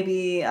mean,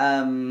 maybe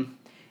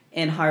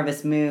in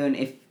Harvest Moon,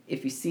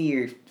 if you see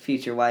your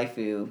future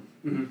waifu,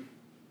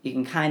 you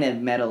can kind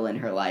of meddle in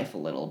her life a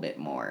little bit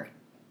more.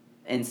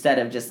 Instead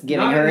of just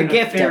giving her a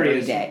gift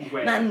every day.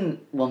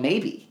 Well,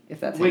 maybe, if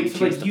that's how you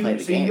choose to play the game.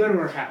 So you go to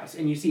her house,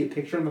 and you see a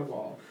picture on the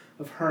wall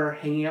of her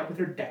hanging out with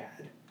her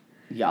dad.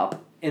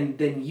 Yup. And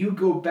then you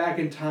go back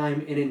in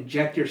time and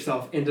inject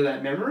yourself into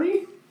that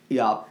memory?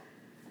 Yup.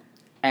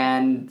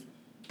 And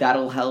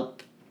that'll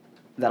help it,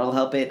 that'll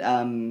help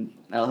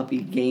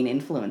you gain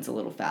influence a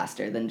little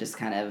faster than just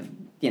kind of,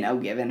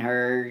 giving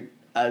her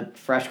a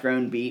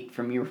fresh-grown beet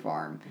from your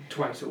farm.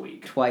 Twice a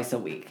week.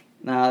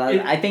 No,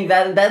 I think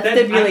that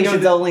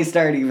stipulation's only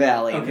Stardew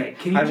Valley. Okay,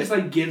 can you just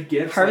give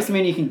gifts? Harvest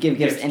Moon, you can give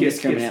gifts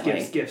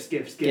indiscriminately.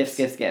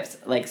 Gifts.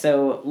 Like,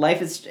 so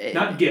Life is...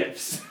 Not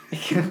gifts.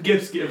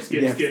 Gifts.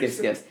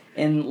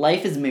 In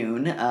Life is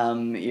Moon,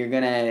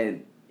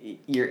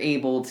 you're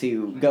able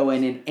to go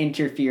in and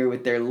interfere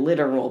with their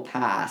literal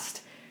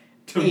past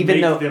to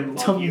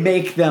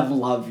make them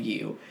love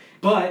you.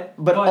 But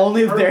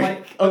only if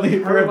they're of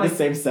the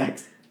same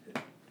sex.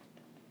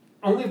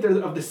 Only if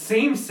they're of the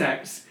same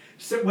sex.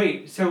 So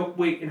wait,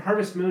 in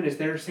Harvest Moon, is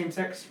there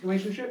same-sex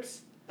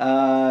relationships?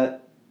 I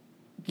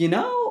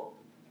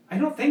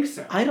don't think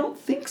so.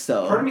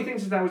 Part of me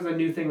thinks that was a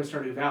new thing with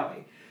Stardew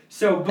Valley.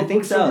 So, I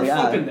think we're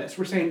flipping this.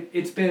 We're saying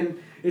it's been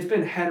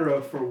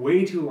hetero for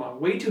way too long,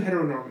 way too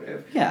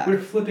heteronormative. Yeah. We're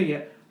flipping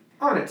it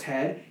on its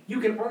head. You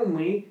can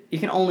only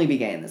be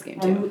gay in this game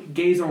too.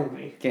 Gays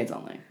only. Gays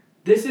only.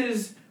 This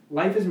is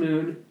Life is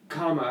Moon,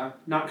 colon,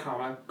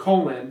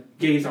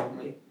 gays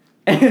only.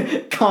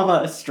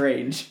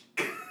 Strange.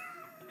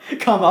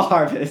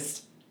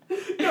 Harvest.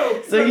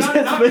 No,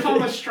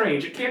 not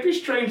strange. It can't be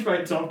strange by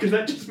itself because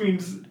that just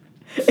means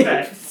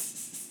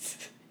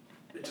sex.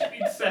 It just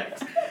means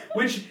sex.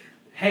 Which,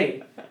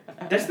 hey,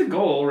 that's the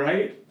goal,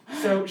 right?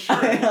 So, sure.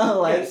 I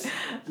know, yes.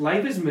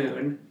 Life is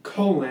Moon,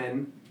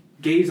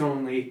 gays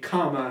only,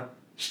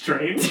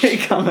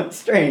 strange.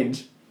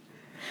 Strange.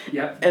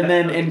 Yep. And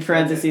then in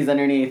parentheses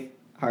underneath,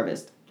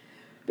 Harvest.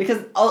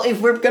 Because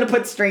if we're going to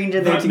put strange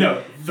in there...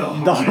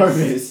 The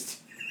Harvest.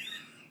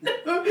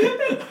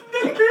 the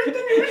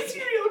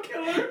serial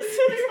killer.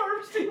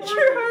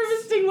 You're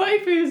harvesting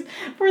waifus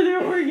for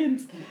their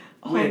organs.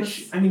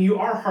 You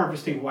are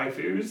harvesting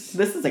waifus.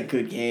 This is a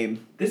good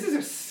game. This is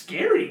a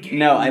scary game.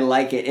 No, I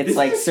like it. It's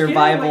like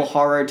survival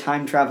horror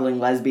time-traveling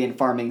lesbian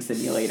farming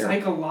simulator.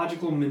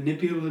 Psychological,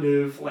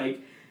 manipulative,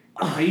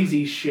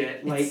 crazy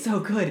shit. It's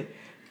so good.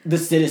 The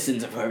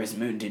citizens of Harvest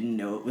Moon didn't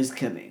know it was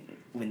coming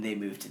when they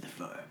moved to the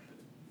farm.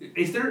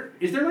 Is there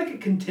a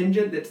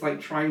contingent that's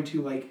trying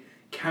to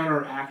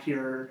counteract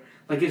your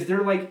are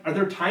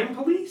there time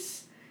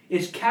police?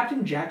 Is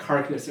Captain Jack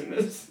Harkness in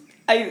this?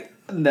 I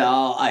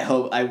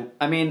hope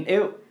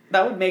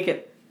that would make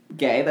it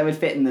gay. That would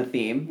fit in the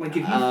theme.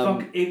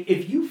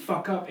 If you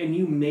fuck up and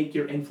you make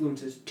your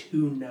influences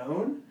too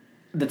known,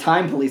 the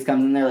time police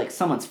comes and they're like,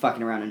 someone's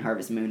fucking around in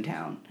Harvest Moon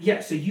Town.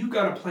 Yeah, so you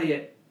gotta play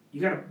it.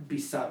 You gotta be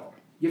subtle.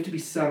 You have to be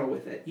subtle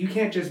with it. You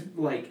can't just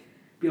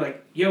be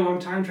like, yo, I'm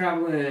time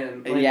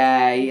traveling.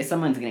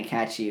 Someone's gonna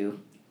catch you.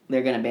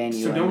 They're gonna ban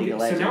you on League of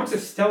Legends. So now it's a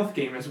stealth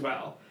game as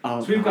well.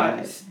 Oh, so we've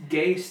got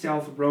gay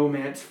stealth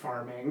romance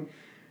farming,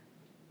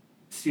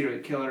 serial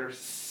killer,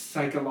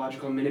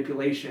 psychological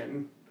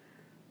manipulation.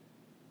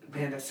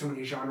 Man, that's so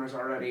many genres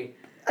already.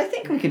 I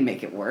think we can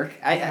make it work.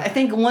 I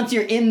think once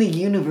you're in the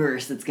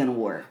universe, it's gonna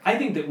work. I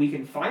think that we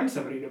can find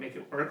somebody to make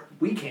it work.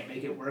 We can't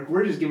make it work.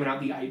 We're just giving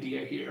out the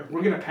idea here.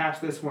 We're gonna pass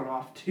this one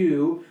off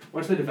to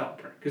what's the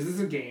developer? Because this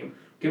is a game.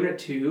 Give it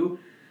to.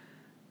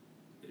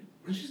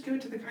 Let's just give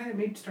it to the guy that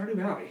made Stardew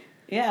Valley.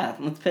 Yeah,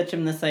 let's pitch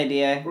him this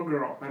idea. Or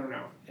girl, I don't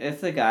know.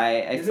 It's a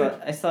guy. Is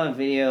I saw a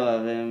video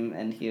of him,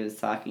 and he was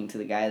talking to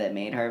the guy that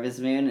made Harvest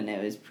Moon, and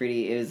it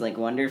was like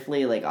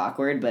wonderfully like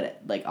awkward,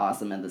 but like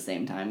awesome at the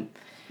same time.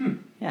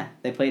 Yeah,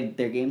 they played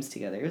their games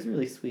together. It was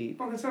really sweet.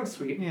 Oh, that sounds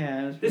sweet.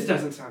 Yeah, it was This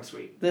doesn't sound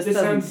sweet. This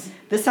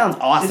sounds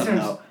awesome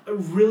though.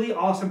 Really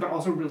awesome, but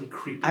also really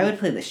creepy. I would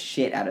play the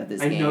shit out of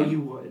this game. I know you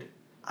would.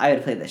 I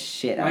would play the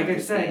shit out of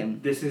this game. Like I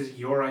said, this is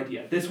your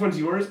idea. This one's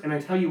yours, and I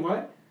tell you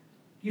what,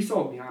 you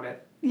sold me on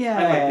it. Yeah.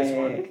 I like this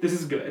one. This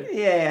is good.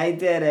 Yeah, I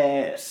did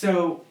it.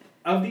 So,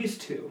 of these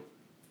two,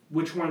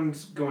 which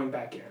one's going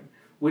back in?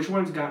 Which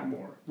one's got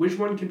more? Which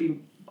one can be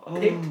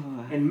picked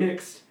and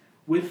mixed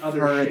with other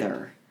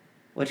further? shit?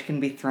 Which can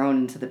be thrown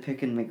into the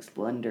pick and mix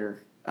blender.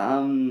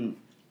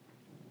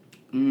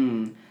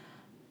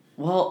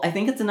 Well, I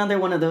think it's another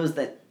one of those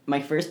that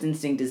my first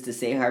instinct is to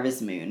say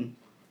Harvest Moon.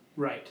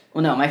 Right.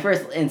 Well, no, my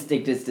first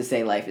instinct is to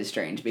say Life is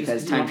Strange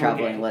because time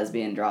traveling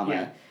lesbian drama.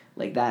 Yeah.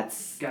 Like,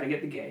 that's... Gotta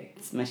get the gay.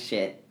 It's my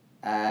shit.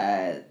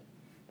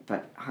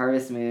 But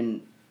Harvest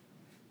Moon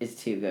is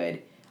too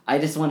good. I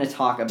just want to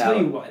talk about...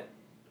 Tell you what.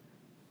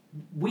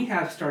 We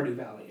have Stardew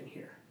Valley in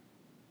here.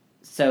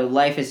 So,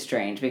 Life is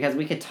Strange, because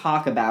we could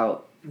talk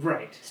about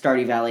right.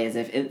 Stardew Valley as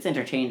if it's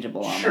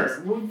interchangeable almost.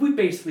 Sure. We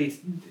basically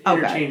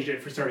interchanged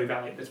it for Stardew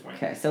Valley at this point.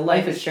 Okay, so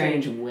Life is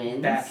Strange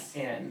wins. Back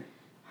in.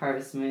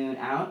 Harvest Moon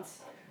out.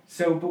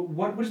 So, but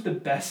what was the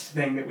best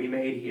thing that we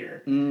made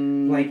here?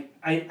 Mm. Like,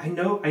 I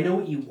know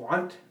what you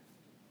want.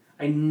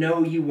 I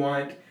know you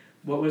want,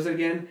 what was it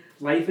again?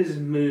 Life is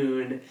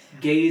Moon,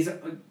 gaze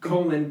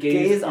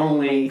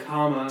only,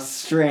 comma,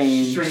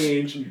 strange,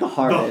 the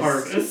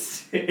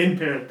harvest. In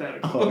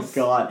parentheticals. Oh,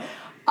 God.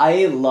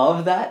 I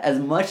love that. As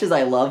much as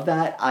I love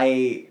that,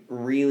 I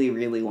really,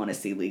 really want to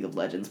see League of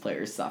Legends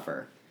players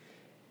suffer.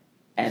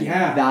 And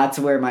that's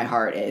where my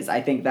heart is.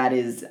 I think that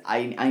is,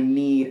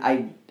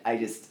 I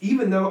just...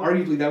 Even though,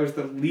 arguably, that was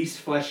the least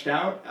fleshed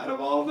out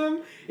of all of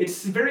them,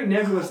 it's very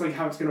nebulous, like,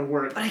 how it's going to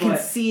work. But I can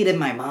see it in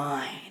my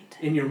mind.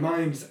 In your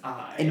mind's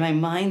eye. In my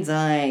mind's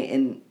eye,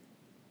 and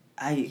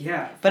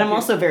But I'm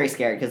also very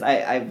scared, because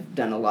I've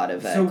done a lot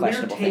of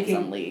questionable things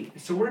on League.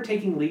 So we're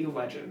taking League of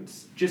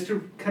Legends, just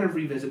to kind of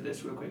revisit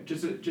this real quick,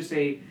 just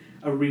a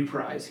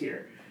reprise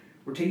here.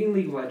 We're taking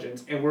League of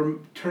Legends, and we're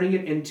turning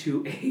it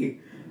into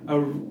a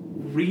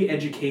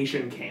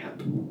re-education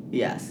camp.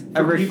 Yes,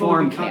 a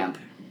reform camp.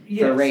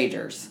 Yes. For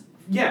ragers.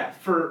 Yeah,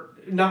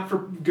 not for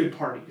good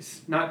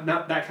parties. Not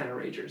that kind of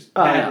ragers.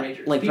 Oh, bad no.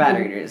 ragers. Like bad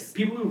ragers.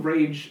 People who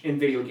rage in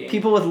video games.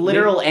 People with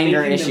literal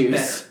anger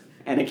issues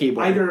and a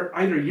keyboard.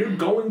 Either you're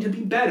going to be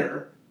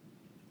better,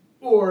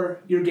 or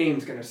your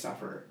game's going to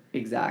suffer.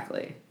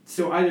 Exactly.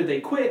 So either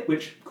they quit,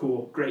 which,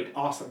 cool, great,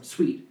 awesome,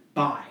 sweet,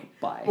 bye.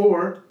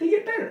 Or they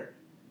get better.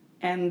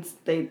 And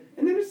then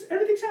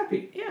everything's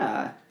happy.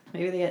 Yeah.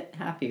 Maybe they get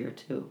happier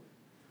too.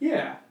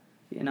 Yeah.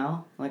 You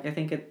know, like I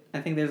think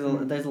there's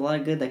a lot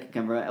of good that could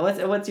come from it.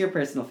 What's your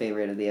personal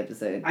favorite of the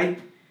episode? I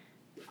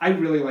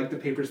really like the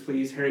Papers,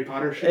 Please Harry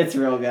Potter shit. It's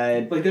real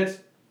good. Like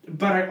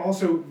but I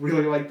also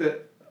really like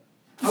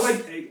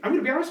I'm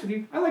gonna be honest with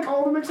you. I like all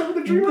of them except for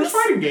the DreamWorks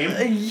fighting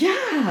game.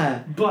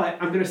 Yeah. But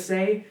I'm gonna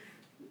say,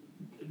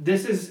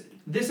 this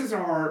is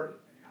our.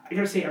 I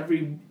gotta say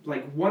every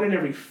 1 in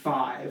every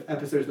 5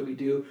 episodes that we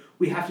do,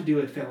 we have to do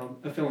a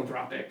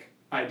philanthropic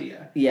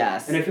idea.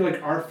 Yes. And I feel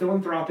like our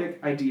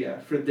philanthropic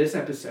idea for this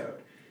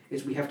episode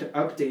is we have to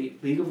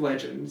update League of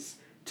Legends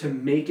to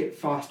make it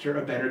foster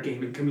a better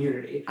gaming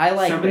community. I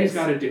like Somebody's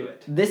got to do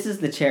it. This is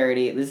the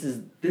charity.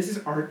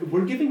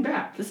 We're giving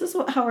back. This is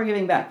how we're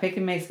giving back. Pick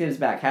and Mix gives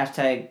back.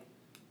 Hashtag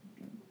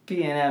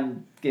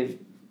PNM gives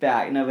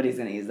back. Nobody's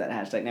going to use that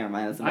hashtag. Never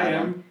mind. That's I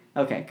am.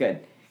 Okay,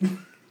 good.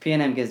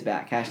 PNM gives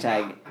back.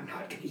 Hashtag. I'm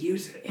not going to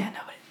use it. Yeah,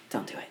 nobody.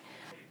 Don't do it.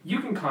 You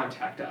can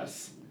contact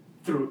us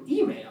through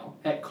email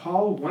at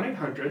call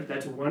 1-800,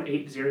 that's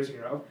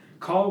 1800,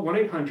 call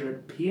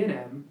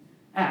 1-800-PNM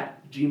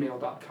at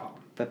gmail.com.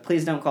 But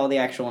please don't call the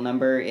actual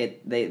number.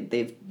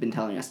 They've been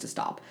telling us to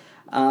stop.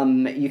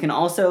 You can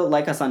also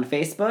like us on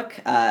Facebook.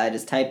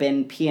 Just type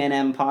in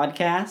PNM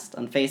Podcast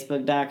on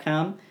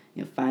Facebook.com.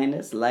 You'll find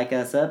us, like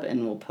us up,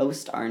 and we'll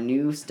post our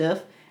new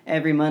stuff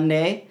every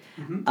Monday.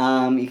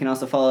 Mm-hmm. You can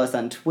also follow us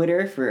on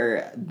Twitter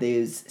for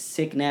those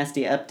sick,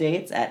 nasty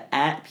updates at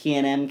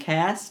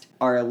PNMcast.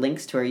 Our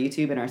links to our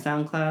YouTube and our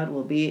SoundCloud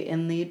will be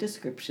in the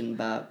description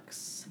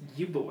box.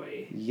 You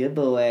boy. You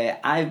boy.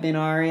 I've been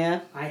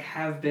Aria. I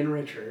have been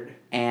Richard.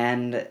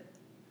 And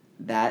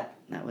that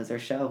was our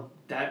show.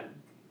 That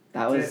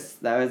was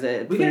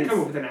it. We gotta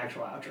come up with an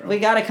actual outro. We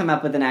gotta come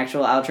up with an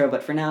actual outro,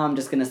 but for now I'm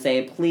just gonna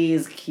say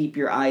please keep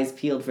your eyes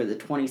peeled for the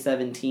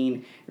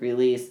 2017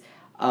 release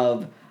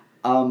of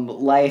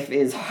Life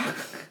is...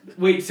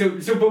 Wait,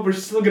 but we're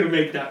still gonna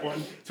make that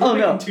one. So we're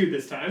making 2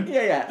 this time.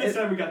 Yeah. This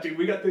time we got 2.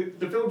 We got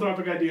the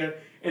philanthropic idea,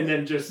 and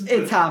then just...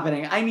 It's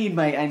happening. I need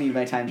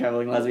my time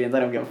traveling lesbians.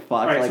 I don't give a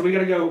fuck. Alright, so we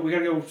gotta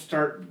go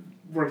start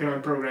working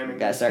on programming.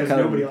 Gotta start because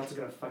coding. nobody else is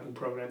gonna fucking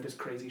program this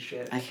crazy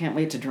shit. I can't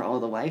wait to draw all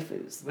the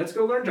waifus. Let's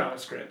go learn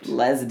JavaScript.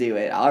 Let's do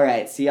it.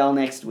 Alright, see y'all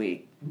next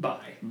week.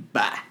 Bye.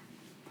 Bye.